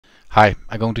Hi,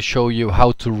 I'm going to show you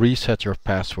how to reset your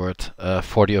password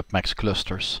for the UPPMAX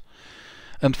clusters.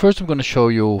 And first I'm going to show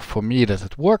you for me that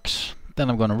it works. Then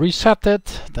I'm going to reset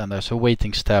it. Then there's a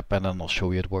waiting step and then I'll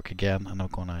show you it work again and I'm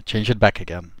going to change it back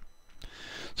again.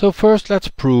 So first let's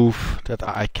prove that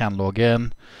I can log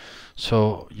in.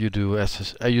 So you do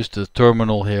I use the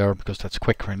terminal here because that's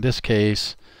quicker in this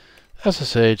case.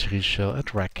 SSH reshell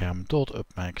at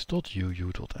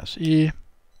rackham.uppmax.uu.se.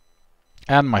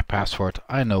 And my password,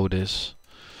 I know this.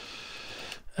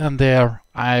 And there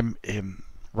I'm in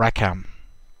Rackham.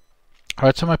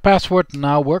 Alright, so my password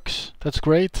now works. That's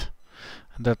great.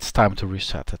 And that's time to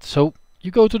reset it. So you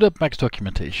go to the UPPMAX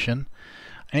documentation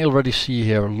and you already see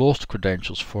here lost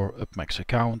credentials for UPPMAX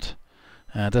account.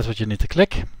 That's what you need to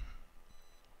click.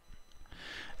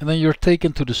 And then you're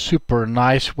taken to the super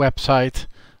nice website.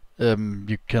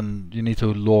 You need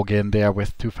to log in there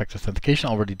with two-factor authentication.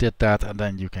 I already did that, and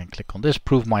then you can click on this,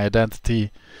 prove my identity,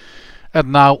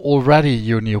 and now already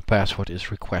your new password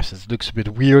is requested. It looks a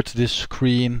bit weird, this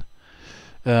screen,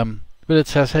 but it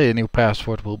says, hey, a new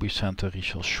password will be sent to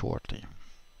Rachel shortly.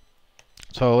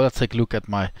 So let's take a look at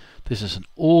this is an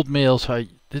old mail, so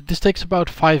this takes about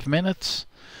 5 minutes.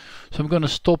 So I'm going to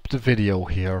stop the video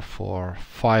here for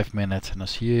 5 minutes and I'll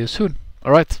see you soon.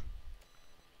 Alright.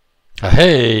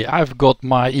 Hey, I've got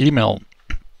my email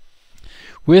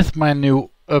with my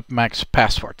new UPPMAX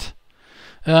password.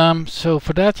 So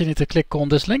for that you need to click on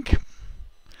this link.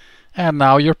 And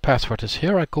now your password is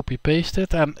here. I copy paste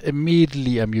it and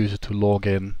immediately I'm using it to log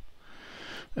in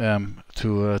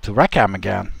to Rackham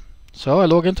again. So I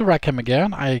log into Rackham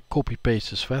again. I copy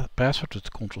paste this password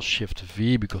with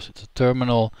Ctrl+Shift+V because it's a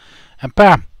terminal. And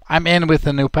bam, I'm in with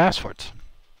the new password.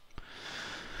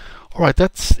 Alright,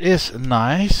 that is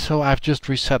nice. So I've just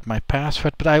reset my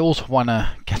password, but I also want to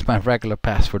get my regular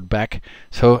password back.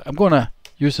 So I'm going to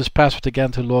use this password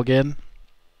again to log in.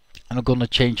 And I'm going to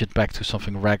change it back to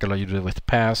something regular. You do it with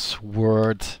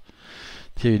password.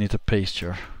 Here you need to paste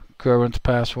your current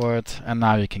password. And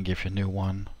now you can give your new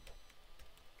one.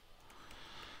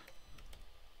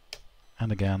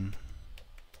 And again.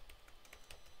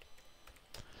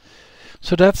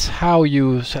 So that's how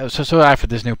you, so I have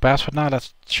this new password now.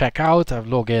 Let's check out. I've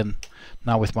logged in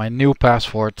now with my new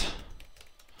password.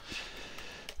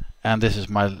 And this is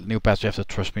my new password. You have to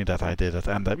trust me that I did it.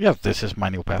 And yeah, this is my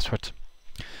new password.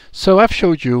 So I've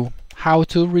showed you how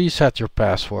to reset your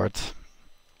password.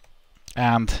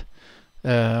 And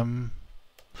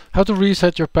how to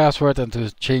reset your password and to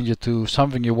change it to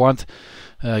something you want.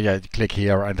 Yeah, click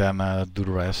here and then do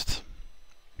the rest.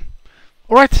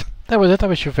 Alright. That was it. I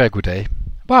wish you a very good day.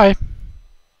 Bye.